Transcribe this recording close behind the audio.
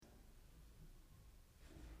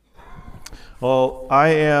Well, I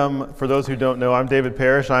am, for those who don't know, I'm David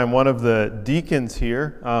Parrish. I am one of the deacons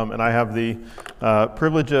here, and I have the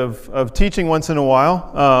privilege of teaching once in a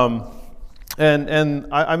while.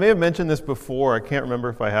 And I may have mentioned this before. I can't remember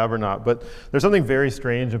if I have or not, but there's something very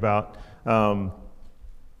strange about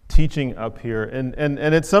teaching up here, and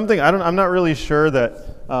it's something I'm not really sure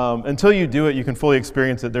that until you do it, you can fully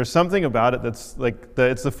experience it. There's something about it that's like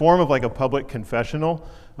it's the form of like a public confessional.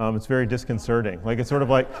 It's very disconcerting. Like it's sort of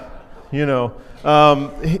like, so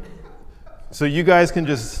you guys can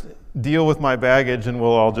just deal with my baggage, and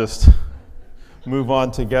we'll all just move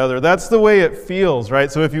on together. That's the way it feels,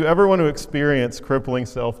 right? So if you ever want to experience crippling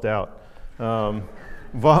self-doubt,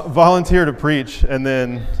 volunteer to preach, and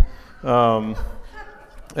then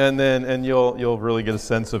you'll really get a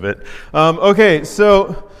sense of it. Okay,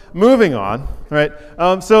 so moving on, right?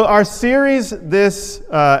 So our series this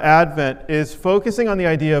Advent is focusing on the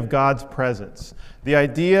idea of God's presence, the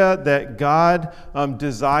idea that God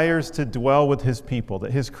desires to dwell with His people,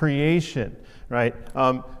 that His creation, right,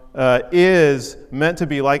 is meant to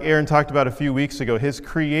be, like Aaron talked about a few weeks ago, His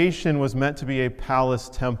creation was meant to be a palace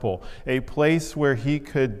temple, a place where He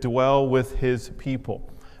could dwell with His people.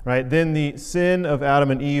 Right, then the sin of Adam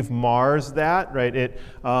and Eve mars that. Right,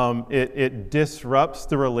 it disrupts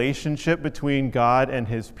the relationship between God and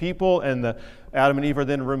His people, and Adam and Eve are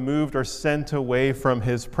then removed or sent away from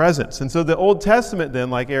His presence. And so the Old Testament, then,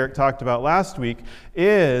 like Eric talked about last week,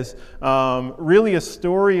 is really a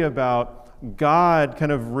story about God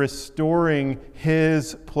kind of restoring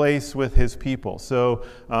His place with His people. So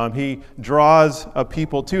He draws a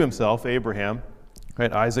people to Himself, Abraham.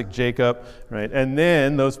 Right, Isaac, Jacob, right, and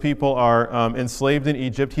then those people are enslaved in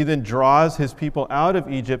Egypt. He then draws His people out of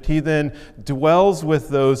Egypt. He then dwells with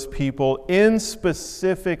those people in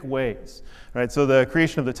specific ways. Right, so the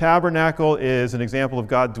creation of the tabernacle is an example of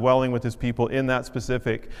God dwelling with His people in that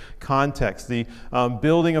specific context. The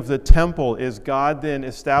building of the temple is God then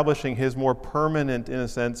establishing His more permanent, in a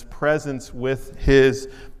sense, presence with His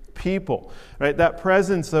people. Right? That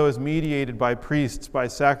presence, though, is mediated by priests, by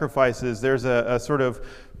sacrifices. There's a sort of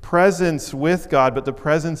presence with God, but the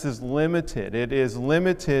presence is limited. It is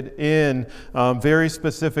limited in very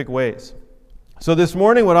specific ways. So this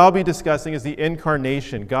morning, what I'll be discussing is the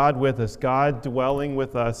Incarnation, God with us, God dwelling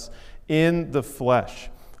with us in the flesh.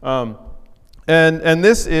 And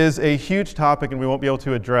this is a huge topic, and we won't be able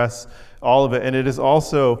to address all of it. And it is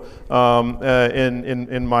also,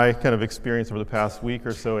 in my kind of experience over the past week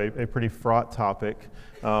or so, a pretty fraught topic.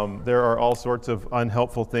 There are all sorts of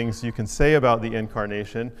unhelpful things you can say about the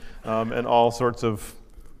Incarnation, and all sorts of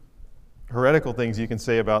heretical things you can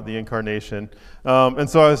say about the Incarnation. And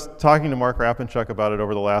so I was talking to Mark Rappenchuk about it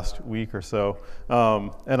over the last week or so,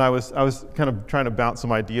 and I was kind of trying to bounce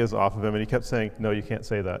some ideas off of him, and he kept saying, "No, you can't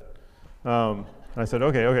say that." And I said,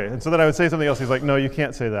 okay. And so then I would say something else. He's like, "No, you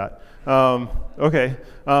can't say that." Okay.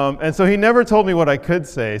 And so he never told me what I could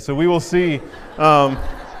say. So we will see.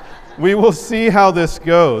 We will see how this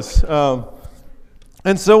goes.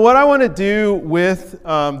 And so what I want to do with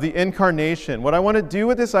the Incarnation, what I want to do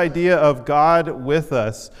with this idea of God with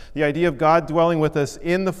us, the idea of God dwelling with us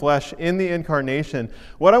in the flesh, in the Incarnation,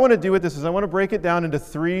 what I want to do with this is I want to break it down into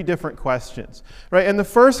three different questions. Right? And the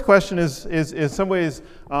first question is in some ways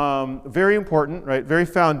very important, right? Very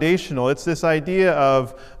foundational. It's this idea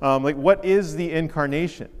of like, what is the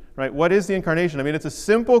Incarnation? Right? What is the Incarnation? I mean, it's a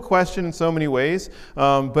simple question in so many ways,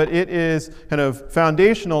 but it is kind of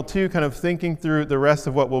foundational to kind of thinking through the rest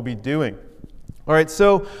of what we'll be doing. All right,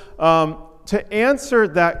 so to answer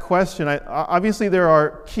that question, obviously there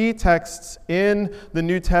are key texts in the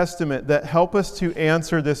New Testament that help us to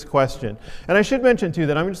answer this question. And I should mention, too,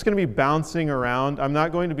 that I'm just going to be bouncing around. I'm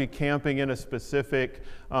not going to be camping in a specific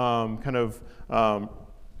kind of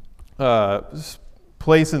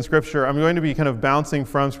place in Scripture. I'm going to be kind of bouncing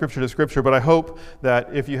from Scripture to Scripture, but I hope that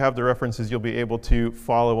if you have the references, you'll be able to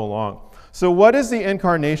follow along. So what is the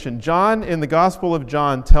Incarnation? John, in the Gospel of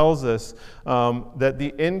John, tells us that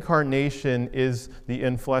the Incarnation is the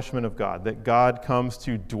enfleshment of God, that God comes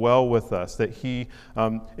to dwell with us, that He,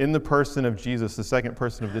 in the person of Jesus, the second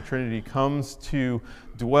person of the Trinity, comes to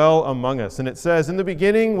dwell among us. And it says, "In the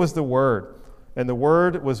beginning was the Word, and the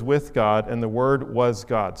Word was with God, and the Word was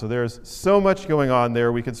God." So there's so much going on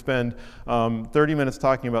there. We could spend 30 minutes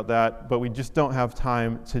talking about that, but we just don't have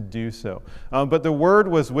time to do so. But the Word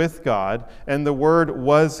was with God, and the Word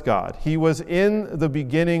was God. He was in the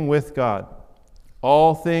beginning with God.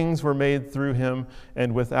 All things were made through Him,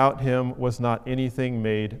 and without Him was not anything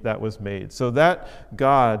made that was made. So that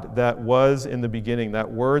God that was in the beginning, that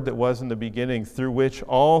Word that was in the beginning, through which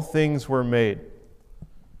all things were made,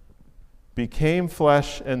 became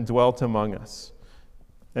flesh and dwelt among us.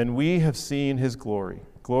 and we have seen his glory,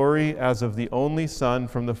 glory as of the only Son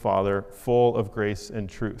from the Father, full of grace and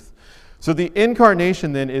truth. So the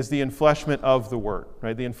incarnation then is the enfleshment of the Word,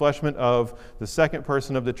 right? The enfleshment of the second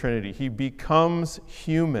person of the Trinity. He becomes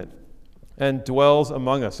human and dwells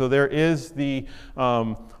among us. So there is the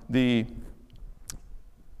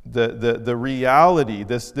reality,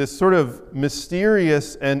 this sort of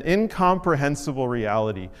mysterious and incomprehensible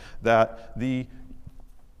reality that the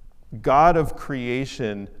God of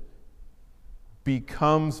creation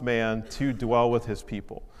becomes man to dwell with his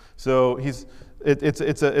people. So it's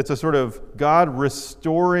a sort of God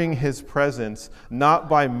restoring his presence, not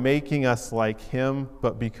by making us like him,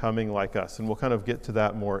 but becoming like us. And we'll kind of get to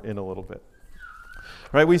that more in a little bit.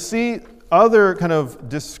 Right? We see other kind of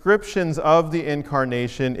descriptions of the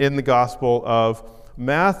incarnation in the Gospel of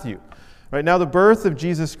Matthew. Right now, the birth of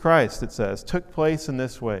Jesus Christ, it says, took place in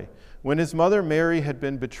this way. When his mother Mary had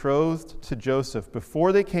been betrothed to Joseph,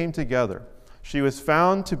 before they came together, she was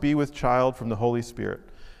found to be with child from the Holy Spirit.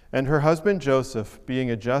 And her husband Joseph,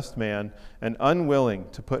 being a just man and unwilling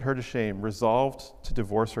to put her to shame, resolved to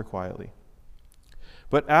divorce her quietly.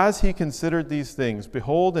 But as he considered these things,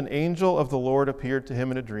 behold, an angel of the Lord appeared to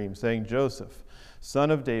him in a dream, saying, Joseph,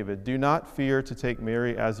 son of David, do not fear to take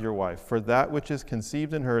Mary as your wife, for that which is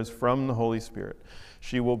conceived in her is from the Holy Spirit.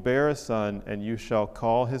 She will bear a son, and you shall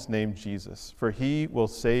call his name Jesus, for he will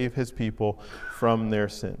save his people from their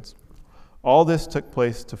sins. All this took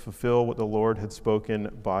place to fulfill what the Lord had spoken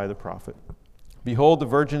by the prophet. Behold, the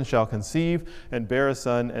virgin shall conceive and bear a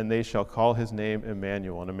son, and they shall call his name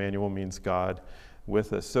Emmanuel. And Emmanuel means God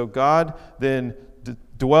with us. So God then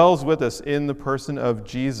dwells with us in the person of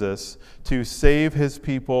Jesus to save his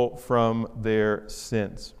people from their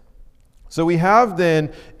sins. So we have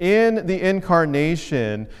then in the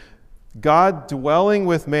incarnation God dwelling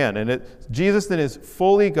with man, and Jesus then is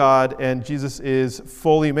fully God and Jesus is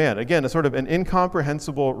fully man. Again, a sort of an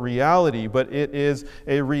incomprehensible reality, but it is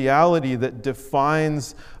a reality that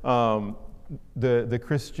defines the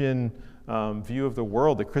Christian view of the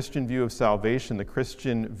world, the Christian view of salvation, the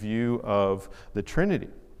Christian view of the Trinity.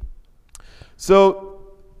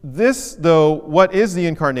 So this, though, what is the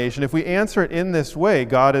incarnation? If we answer it in this way,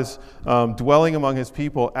 God is dwelling among his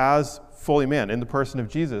people as fully man in the person of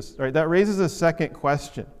Jesus, right? That raises a second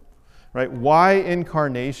question, right? Why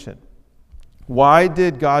incarnation? Why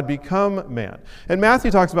did God become man? And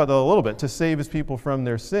Matthew talks about that a little bit, to save his people from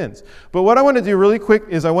their sins. But what I want to do really quick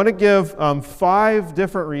is I want to give 5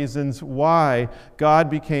 different reasons why God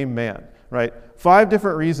became man, right? 5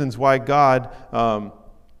 different reasons why God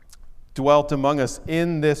dwelt among us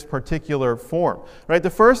in this particular form, right?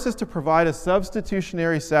 The first is to provide a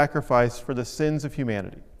substitutionary sacrifice for the sins of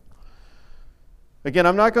humanity. Again,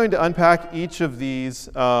 I'm not going to unpack each of these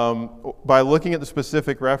by looking at the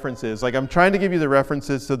specific references. Like, I'm trying to give you the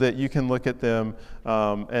references so that you can look at them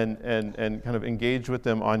and kind of engage with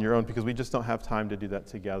them on your own, because we just don't have time to do that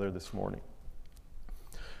together this morning.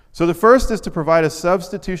 So the first is to provide a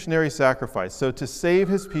substitutionary sacrifice, so to save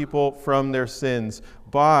his people from their sins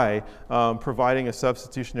by providing a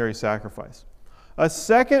substitutionary sacrifice. A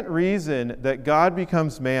second reason that God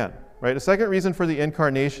becomes man, right? A second reason for the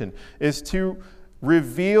incarnation is to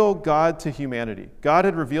reveal God to humanity. God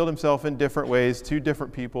had revealed himself in different ways to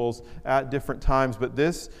different peoples at different times, but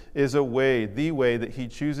this is the way that he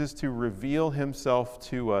chooses to reveal himself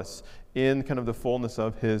to us in kind of the fullness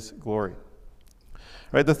of his glory.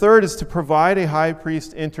 Right, the third is to provide a high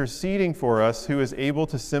priest interceding for us who is able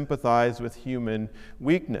to sympathize with human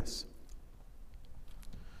weakness.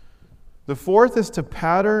 The fourth is to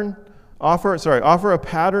offer a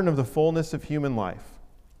pattern of the fullness of human life.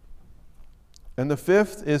 And the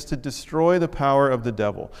fifth is to destroy the power of the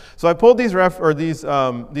devil. So I pulled these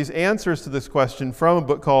answers to this question from a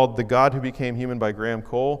book called The God Who Became Human by Graham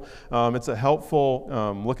Cole. It's a helpful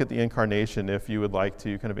look at the incarnation if you would like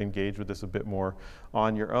to kind of engage with this a bit more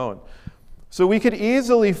on your own. So we could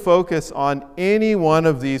easily focus on any one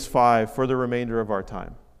of these 5 for the remainder of our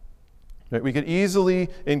time. Right? We could easily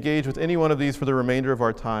engage with any one of these for the remainder of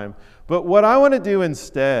our time. But what I want to do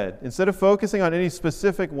instead of focusing on any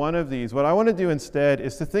specific one of these, what I want to do instead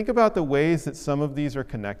is to think about the ways that some of these are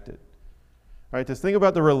connected. Right? To think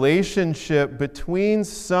about the relationship between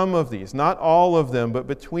some of these, not all of them, but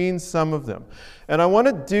between some of them. And I want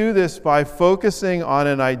to do this by focusing on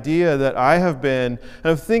an idea that I have been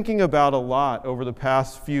kind of thinking about a lot over the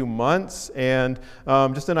past few months, and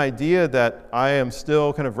just an idea that I am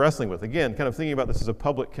still kind of wrestling with. Again, kind of thinking about this as a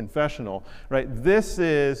public confessional, right? This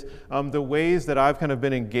is the ways that I've kind of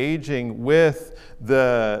been engaging with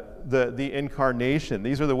the the Incarnation.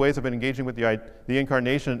 These are the ways I've been engaging with the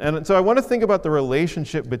Incarnation. And so I want to think about the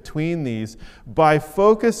relationship between these by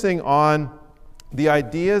focusing on the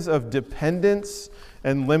ideas of dependence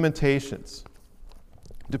and limitations.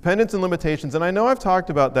 Dependence and limitations. And I know I've talked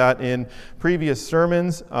about that in previous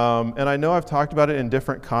sermons, and I know I've talked about it in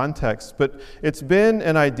different contexts, but it's been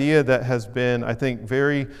an idea that has been, I think,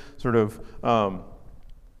 very sort of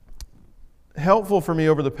helpful for me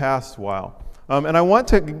over the past while. And I want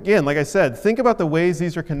to, again, like I said, think about the ways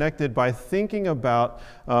these are connected by thinking about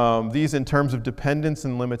these in terms of dependence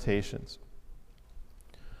and limitations.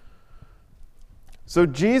 So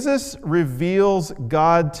Jesus reveals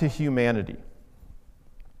God to humanity.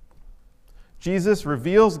 Jesus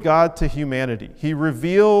reveals God to humanity. He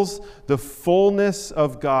reveals the fullness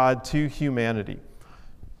of God to humanity.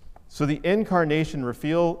 So the Incarnation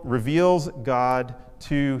reveals God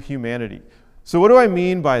to humanity. So what do I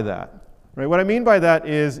mean by that? Right? What I mean by that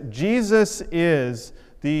is Jesus is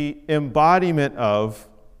the embodiment of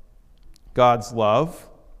God's love.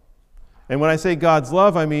 And when I say God's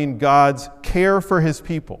love, I mean God's care for his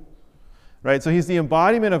people. Right? So he's the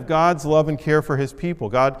embodiment of God's love and care for his people.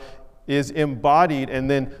 God is embodied and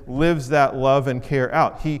then lives that love and care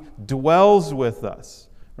out. He dwells with us,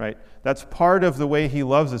 right? That's part of the way he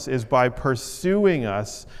loves us, is by pursuing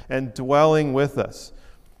us and dwelling with us,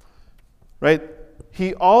 right?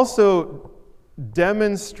 He also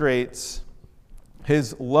demonstrates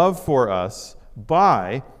his love for us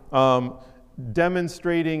by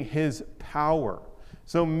demonstrating his power.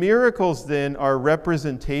 So miracles then are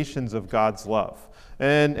representations of God's love.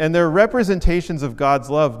 And they're representations of God's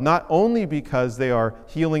love not only because they are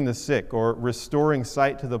healing the sick or restoring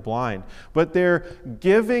sight to the blind, but they're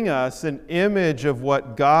giving us an image of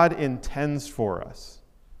what God intends for us.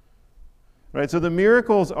 Right? So the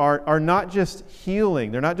miracles are not just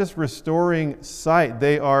healing, they're not just restoring sight,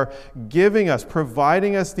 they are giving us,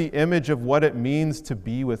 providing us the image of what it means to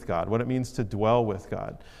be with God, what it means to dwell with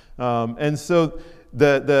God. And so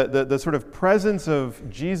the sort of presence of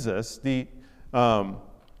Jesus, the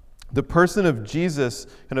person of Jesus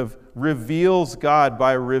kind of reveals God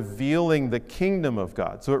by revealing the kingdom of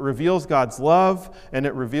God. So it reveals God's love and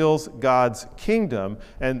it reveals God's kingdom,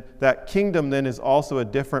 and that kingdom then is also a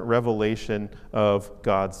different revelation of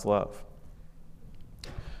God's love.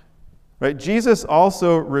 Right? Jesus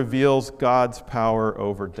also reveals God's power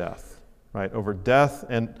over death, right? Over death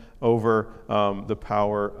and over the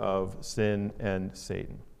power of sin and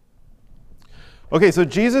Satan. Okay, so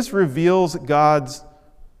Jesus reveals God's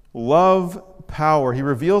love, power. He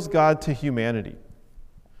reveals God to humanity.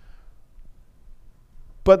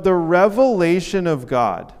 But the revelation of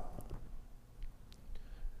God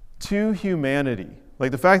to humanity,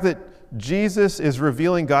 like the fact that Jesus is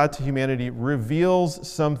revealing God to humanity, reveals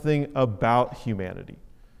something about humanity.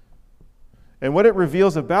 And what it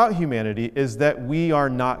reveals about humanity is that we are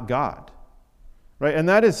not God. Right? And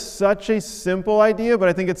that is such a simple idea, but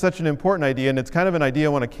I think it's such an important idea, and it's kind of an idea I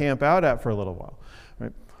want to camp out at for a little while.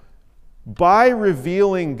 Right? By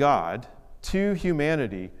revealing God to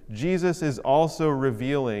humanity, Jesus is also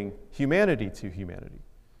revealing humanity to humanity.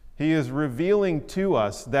 He is revealing to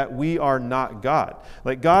us that we are not God.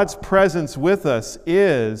 Like God's presence with us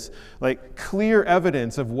is like clear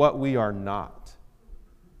evidence of what we are not.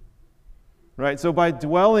 Right? So by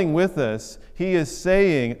dwelling with us, he is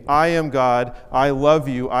saying, I am God, I love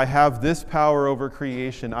you, I have this power over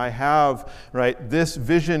creation, I have, right, this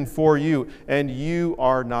vision for you, and you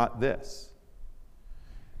are not this.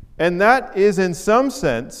 And that is in some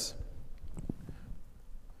sense,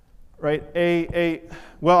 right,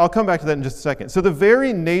 well, I'll come back to that in just a second. So the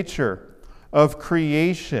very nature of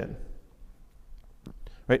creation,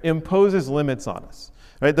 right, imposes limits on us.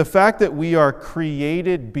 Right? The fact that we are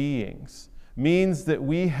created beings means that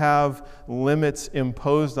we have limits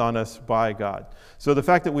imposed on us by God. So the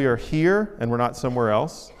fact that we are here and we're not somewhere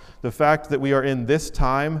else, the fact that we are in this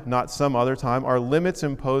time, not some other time, are limits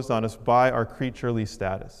imposed on us by our creaturely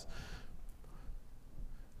status.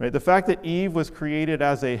 Right? The fact that Eve was created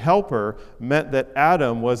as a helper meant that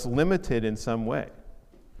Adam was limited in some way.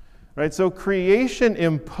 Right? So creation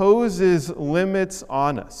imposes limits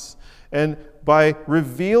on us. And by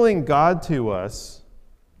revealing God to us,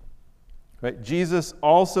 right, Jesus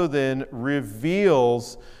also then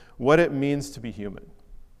reveals what it means to be human.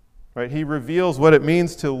 Right? He reveals what it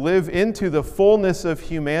means to live into the fullness of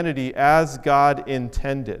humanity as God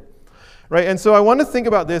intended. Right? And so I want to think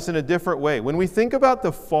about this in a different way. When we think about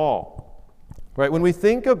the fall, right, when we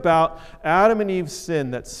think about Adam and Eve's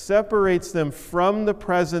sin that separates them from the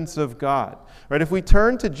presence of God, right, if we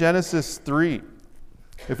turn to Genesis 3,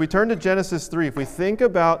 If we turn to Genesis 3, if we think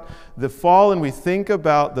about the fall and we think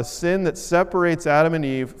about the sin that separates Adam and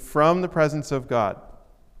Eve from the presence of God.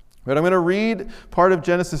 But I'm going to read part of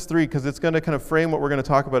Genesis 3 because it's going to kind of frame what we're going to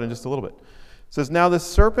talk about in just a little bit. It says, "Now the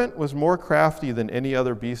serpent was more crafty than any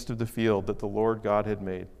other beast of the field that the Lord God had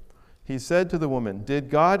made. He said to the woman, 'Did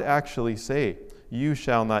God actually say, you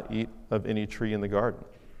shall not eat of any tree in the garden?'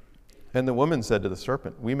 And the woman said to the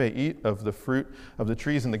serpent, 'We may eat of the fruit of the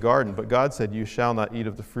trees in the garden, but God said, you shall not eat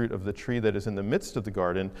of the fruit of the tree that is in the midst of the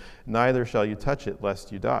garden, neither shall you touch it,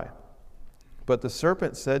 lest you die.' But the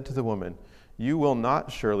serpent said to the woman, 'You will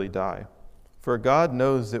not surely die. For God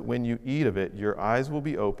knows that when you eat of it, your eyes will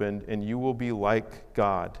be opened, and you will be like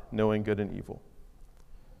God, knowing good and evil.'"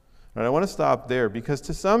 And I want to stop there because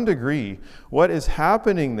to some degree, what is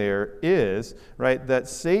happening there is, right, that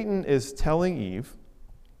Satan is telling Eve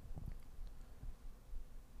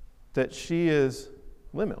that she is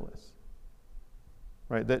limitless,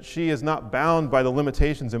 right? That she is not bound by the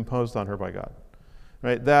limitations imposed on her by God,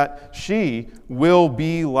 right? That she will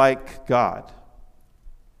be like God,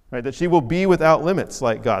 right? That she will be without limits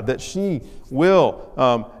like God. That she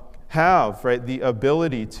will have, right, the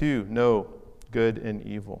ability to know good and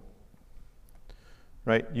evil.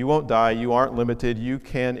 Right? You won't die. You aren't limited. You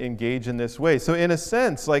can engage in this way. So in a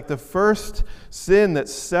sense, like the first sin that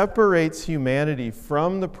separates humanity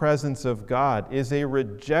from the presence of God is a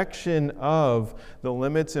rejection of the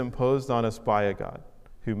limits imposed on us by a God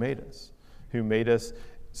who made us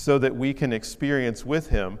so that we can experience with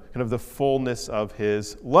him kind of the fullness of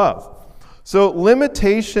his love. So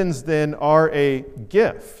limitations then are a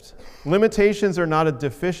gift. Limitations are not a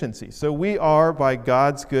deficiency. So we are, by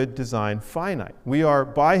God's good design, finite. We are,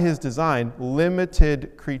 by his design,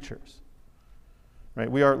 limited creatures. Right?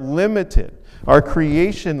 We are limited. Our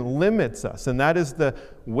creation limits us, and that is the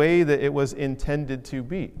way that it was intended to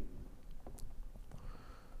be.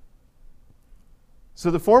 So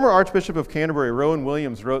the former Archbishop of Canterbury, Rowan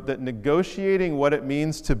Williams, wrote that negotiating what it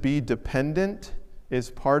means to be dependent is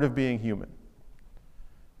part of being human.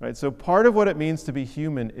 Right? So part of what it means to be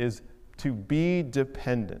human is to be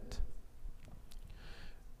dependent.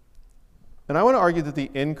 And I want to argue that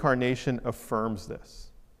the Incarnation affirms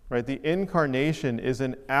this. Right? The Incarnation is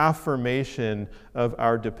an affirmation of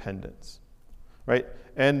our dependence. Right?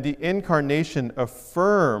 And the Incarnation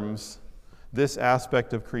affirms this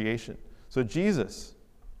aspect of creation. So Jesus,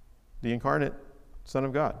 the incarnate Son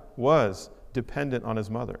of God, was dependent on his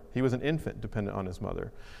mother. He was an infant dependent on his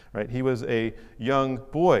mother. Right? He was a young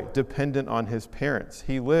boy dependent on his parents.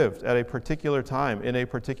 He lived at a particular time in a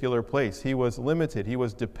particular place. He was limited. He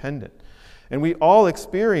was dependent. And we all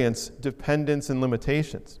experience dependence and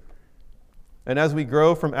limitations. And as we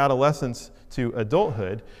grow from adolescence to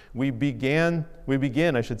adulthood, we begin,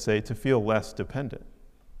 I should say, to feel less dependent.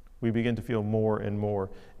 We begin to feel more and more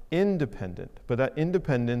independent. But that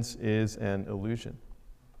independence is an illusion.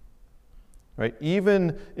 Right?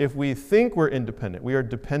 Even if we think we're independent, we are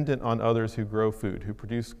dependent on others who grow food, who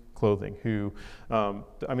produce clothing, who, the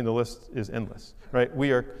list is endless. Right?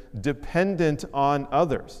 We are dependent on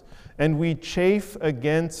others. And we chafe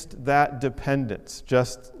against that dependence,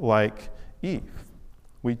 just like Eve.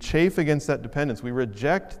 We chafe against that dependence. We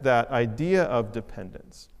reject that idea of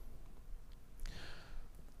dependence.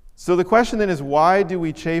 So the question then is, why do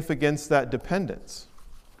we chafe against that dependence?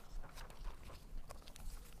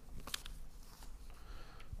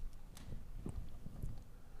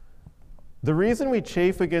 The reason we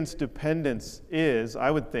chafe against dependence is, I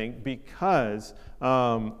would think, because,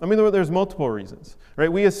 there's multiple reasons.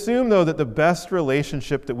 Right? We assume, though, that the best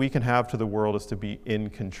relationship that we can have to the world is to be in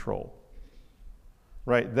control.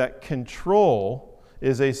 Right? That control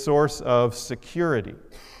is a source of security.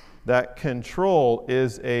 That control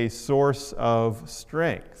is a source of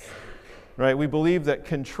strength. Right? We believe that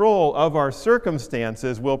control of our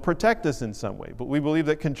circumstances will protect us in some way, but we believe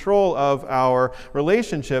that control of our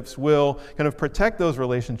relationships will kind of protect those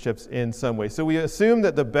relationships in some way. So we assume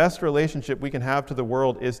that the best relationship we can have to the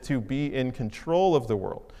world is to be in control of the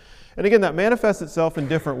world. And again, that manifests itself in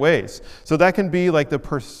different ways. So that can be like the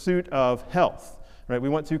pursuit of health. Right? We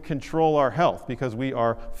want to control our health because we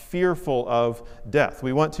are fearful of death.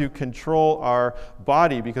 We want to control our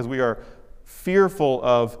body because we are fearful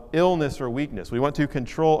of illness or weakness. We want to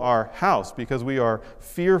control our house because we are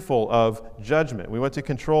fearful of judgment. We want to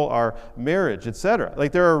control our marriage, etc.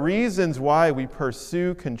 Like there are reasons why we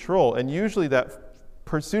pursue control, and usually that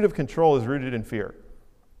pursuit of control is rooted in fear.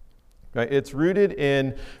 Right? It's rooted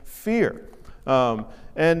in fear. And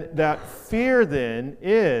that fear then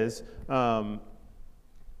is, in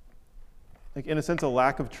a sense, a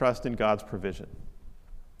lack of trust in God's provision.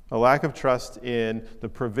 A lack of trust in the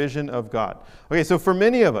provision of God. Okay, so for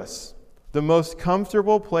many of us, the most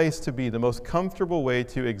comfortable place to be, the most comfortable way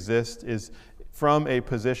to exist is from a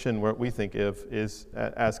position where we think of is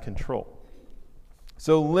as control.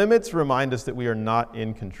 So limits remind us that we are not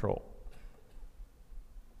in control.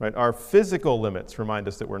 Right? Our physical limits remind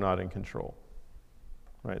us that we're not in control.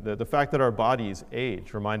 Right? The fact that our bodies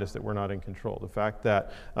age remind us that we're not in control. The fact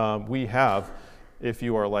that we have, if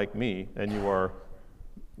you are like me and you are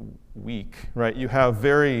weak, right? You have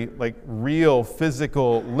very real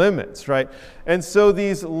physical limits, right? And so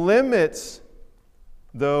these limits,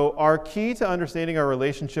 though, are key to understanding our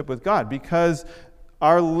relationship with God, because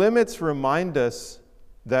our limits remind us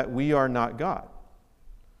that we are not God.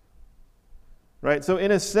 Right? So in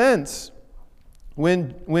a sense,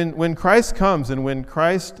 when Christ comes and when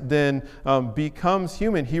Christ then becomes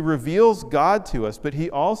human, he reveals God to us, but he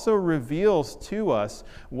also reveals to us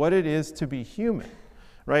what it is to be human.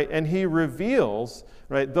 Right? And he reveals,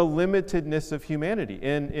 right, the limitedness of humanity.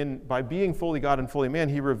 By being fully God and fully man,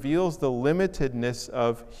 he reveals the limitedness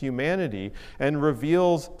of humanity and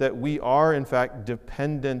reveals that we are, in fact,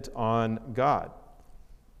 dependent on God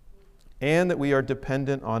and that we are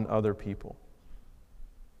dependent on other people.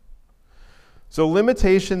 So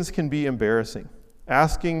limitations can be embarrassing.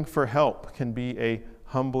 Asking for help can be a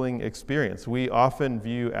humbling experience. We often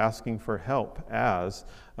view asking for help as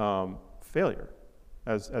failure.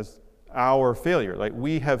 As our failure. Like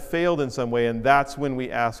we have failed in some way, and that's when we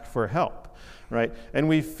ask for help, right? And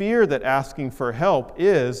we fear that asking for help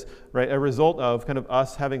is, right, a result of kind of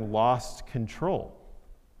us having lost control.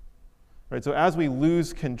 Right? So as we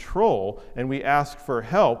lose control and we ask for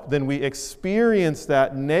help, then we experience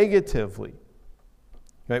that negatively.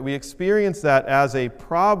 Right? We experience that as a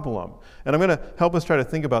problem. And I'm going to help us try to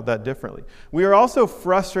think about that differently. We are also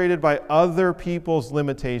frustrated by other people's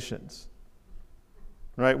limitations.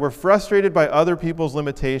 Right? We're frustrated by other people's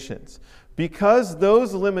limitations because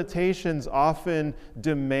those limitations often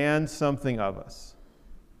demand something of us.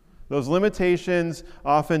 Those limitations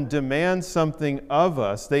often demand something of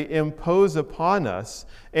us. They impose upon us,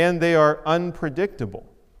 and they are unpredictable.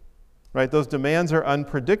 Right? Those demands are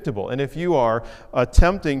unpredictable. And if you are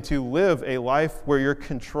attempting to live a life where you're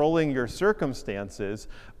controlling your circumstances,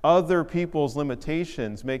 other people's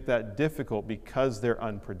limitations make that difficult because they're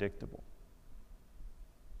unpredictable.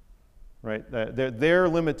 Right? Their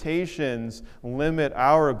limitations limit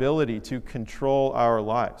our ability to control our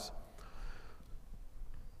lives.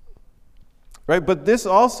 Right? But this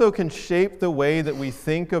also can shape the way that we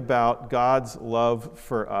think about God's love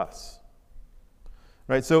for us.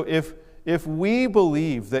 Right? So if we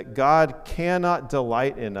believe that God cannot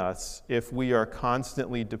delight in us if we are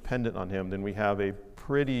constantly dependent on him, then we have a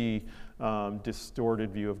pretty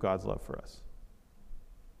distorted view of God's love for us.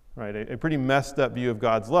 Right, a pretty messed up view of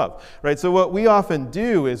God's love. Right, so what we often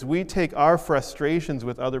do is we take our frustrations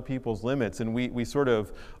with other people's limits and we sort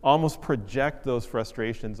of almost project those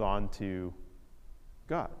frustrations onto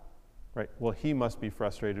God. Right, well, he must be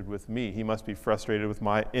frustrated with me. He must be frustrated with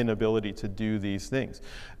my inability to do these things.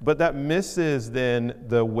 But that misses then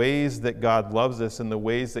the ways that God loves us and the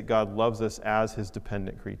ways that God loves us as his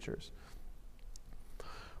dependent creatures.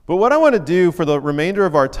 But what I want to do for the remainder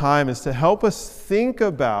of our time is to help us think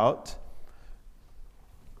about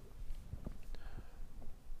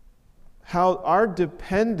how our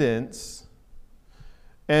dependence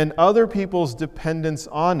and other people's dependence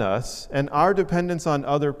on us and our dependence on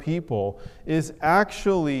other people is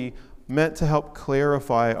actually meant to help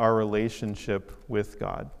clarify our relationship with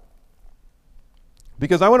God.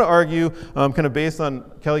 Because I want to argue, kind of based on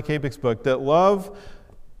Kelly Capick's book, that love,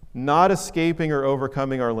 not escaping or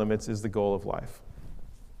overcoming our limits, is the goal of life.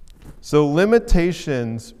 So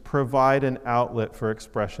limitations provide an outlet for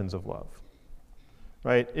expressions of love.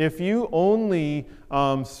 Right? If you only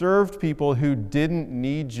served people who didn't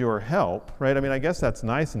need your help, right? I mean, I guess that's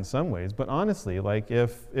nice in some ways, but honestly, like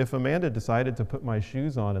if Amanda decided to put my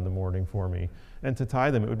shoes on in the morning for me and to tie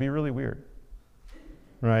them, it would be really weird.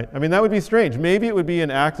 Right? I mean, that would be strange. Maybe it would be an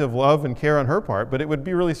act of love and care on her part, but it would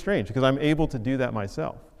be really strange because I'm able to do that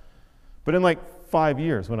myself. But in like 5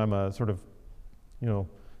 years, when I'm a sort of,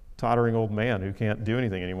 tottering old man who can't do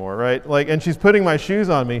anything anymore, right? And she's putting my shoes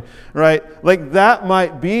on me, right? That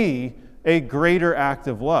might be a greater act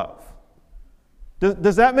of love.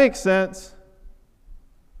 Does that make sense?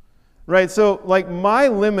 Right? So, my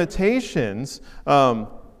limitations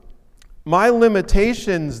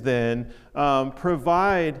then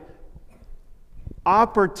provide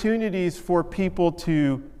opportunities for people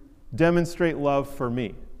to demonstrate love for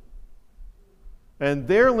me. And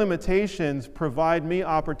their limitations provide me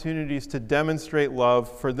opportunities to demonstrate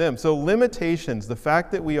love for them. So limitations, the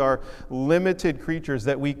fact that we are limited creatures,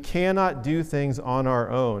 that we cannot do things on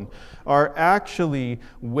our own, are actually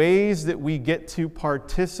ways that we get to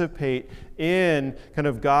participate in kind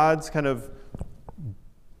of God's kind of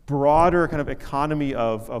broader kind of economy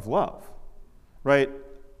of love, right?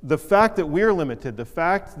 The fact that we're limited, the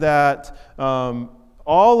fact that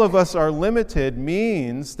all of us are limited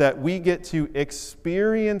means that we get to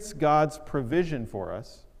experience God's provision for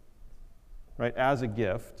us, right, as a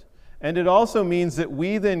gift. And it also means that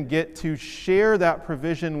we then get to share that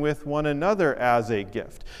provision with one another as a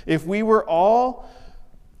gift. If we were all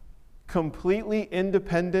completely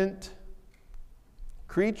independent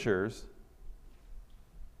creatures,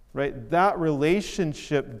 right, that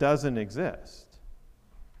relationship doesn't exist.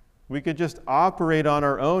 We could just operate on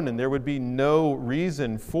our own, and there would be no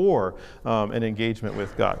reason for an engagement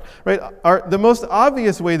with God. Right? The most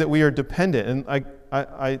obvious way that we are dependent, and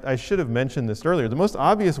I should have mentioned this earlier, the most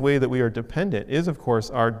obvious way that we are dependent is, of course,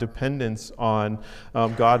 our dependence on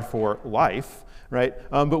God for life. Right?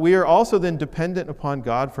 But we are also then dependent upon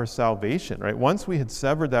God for salvation. Right? Once we had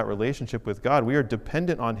severed that relationship with God, we are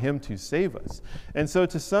dependent on Him to save us. And so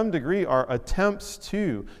to some degree, our attempts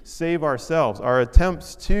to save ourselves, our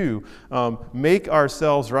attempts to make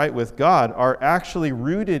ourselves right with God are actually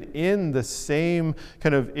rooted in the same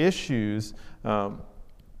kind of issues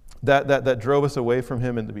that drove us away from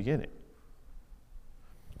Him in the beginning.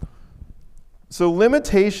 So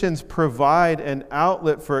limitations provide an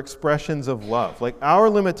outlet for expressions of love. Like our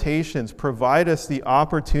limitations provide us the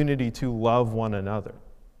opportunity to love one another.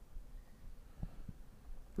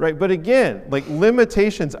 Right? But again, like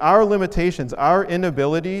our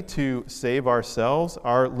inability to save ourselves,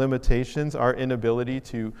 our limitations, our inability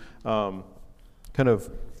to kind of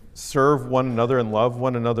serve one another and love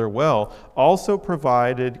one another well, also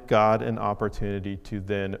provided God an opportunity to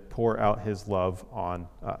then pour out His love on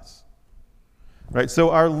us. Right, so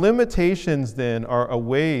our limitations then are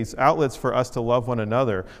outlets for us to love one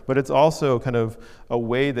another, but it's also kind of a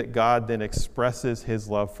way that God then expresses His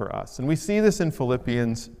love for us. And we see this in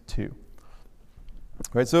Philippians 2.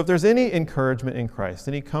 Right, so if there's any encouragement in Christ,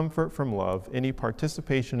 any comfort from love, any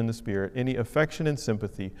participation in the Spirit, any affection and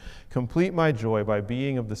sympathy, complete my joy by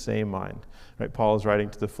being of the same mind. Right, Paul is writing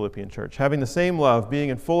to the Philippian church. Having the same love, being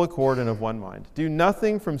in full accord and of one mind. Do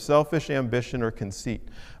nothing from selfish ambition or conceit,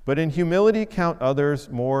 but in humility count others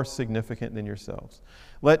more significant than yourselves.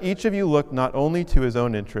 Let each of you look not only to his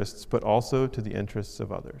own interests, but also to the interests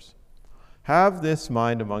of others. Have this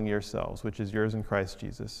mind among yourselves, which is yours in Christ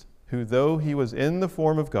Jesus, who, though he was in the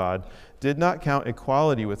form of God, did not count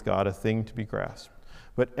equality with God a thing to be grasped,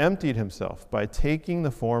 but emptied himself by taking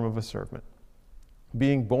the form of a servant.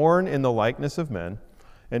 Being born in the likeness of men,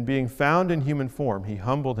 and being found in human form, he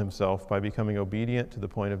humbled himself by becoming obedient to the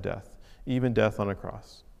point of death, even death on a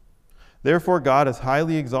cross. Therefore God has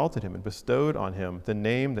highly exalted him and bestowed on him the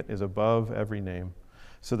name that is above every name,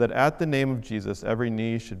 so that at the name of Jesus every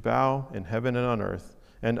knee should bow in heaven and on earth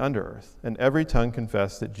and under earth, and every tongue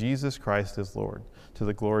confess that Jesus Christ is Lord, to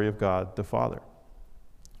the glory of God the Father.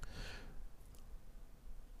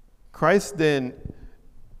 Christ then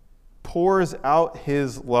pours out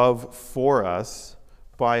His love for us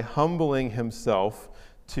by humbling Himself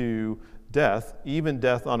to death, even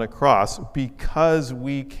death on a cross, because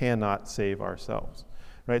we cannot save ourselves.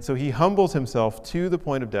 Right? So He humbles Himself to the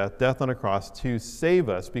point of death, death on a cross, to save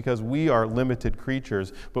us, because we are limited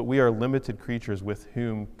creatures, but we are limited creatures with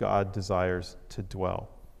whom God desires to dwell.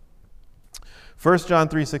 1 John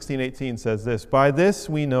 3:16-18 says this, "By this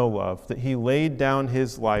we know love, that He laid down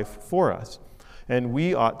His life for us, and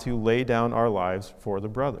we ought to lay down our lives for the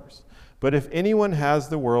brothers. But if anyone has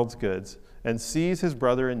the world's goods and sees his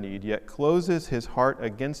brother in need, yet closes his heart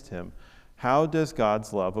against him, how does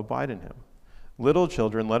God's love abide in him? Little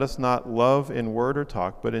children, let us not love in word or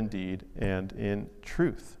talk, but in deed and in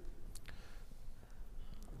truth."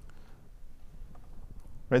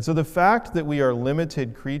 Right, so the fact that we are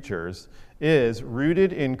limited creatures is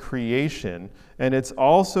rooted in creation, and it's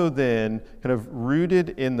also then kind of rooted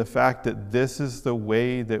in the fact that this is the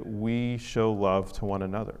way that we show love to one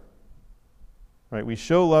another. Right? We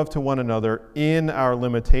show love to one another in our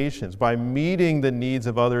limitations, by meeting the needs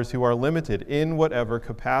of others who are limited in whatever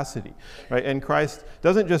capacity. Right? And Christ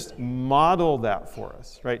doesn't just model that for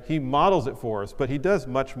us. Right? He models it for us, but He does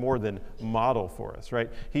much more than model for us.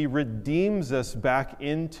 Right? He redeems us back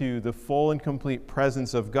into the full and complete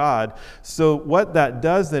presence of God. So what that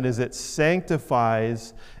does then is it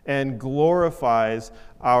sanctifies and glorifies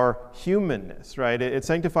our humanness, right? It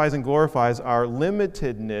sanctifies and glorifies our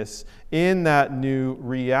limitedness in that new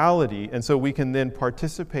reality. And so we can then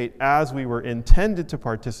participate as we were intended to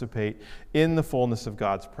participate in the fullness of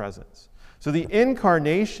God's presence. So the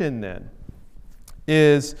incarnation then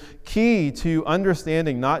is key to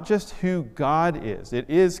understanding not just who God is. It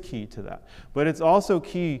is key to that. But it's also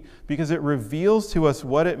key because it reveals to us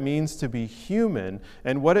what it means to be human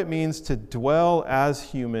and what it means to dwell as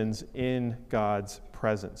humans in God's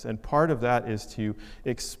presence. And part of that is to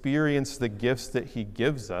experience the gifts that he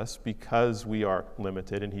gives us because we are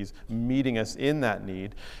limited and he's meeting us in that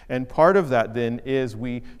need. And part of that then is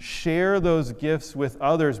we share those gifts with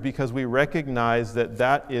others because we recognize that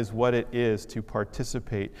that is what it is to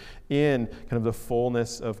participate in kind of the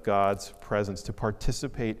fullness of God's presence, to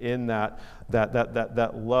participate in that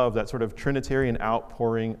love, that sort of Trinitarian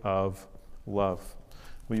outpouring of love.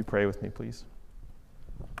 Will you pray with me, please?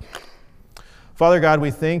 Father God, we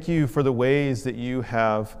thank you for the ways that you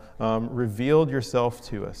have revealed yourself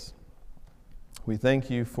to us. We thank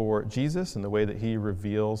you for Jesus and the way that he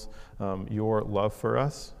reveals your love for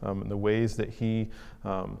us, and the ways that he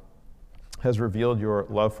has revealed your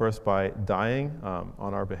love for us by dying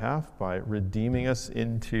on our behalf, by redeeming us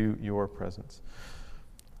into your presence.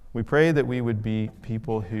 We pray that we would be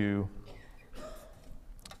people who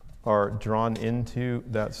are drawn into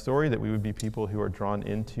that story, that we would be people who are drawn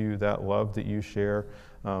into that love that you share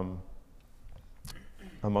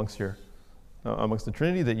amongst the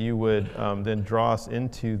Trinity, that you would then draw us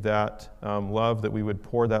into that love, that we would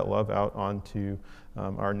pour that love out onto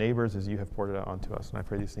our neighbors as you have poured it out onto us. And I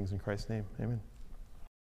pray these things in Christ's name. Amen.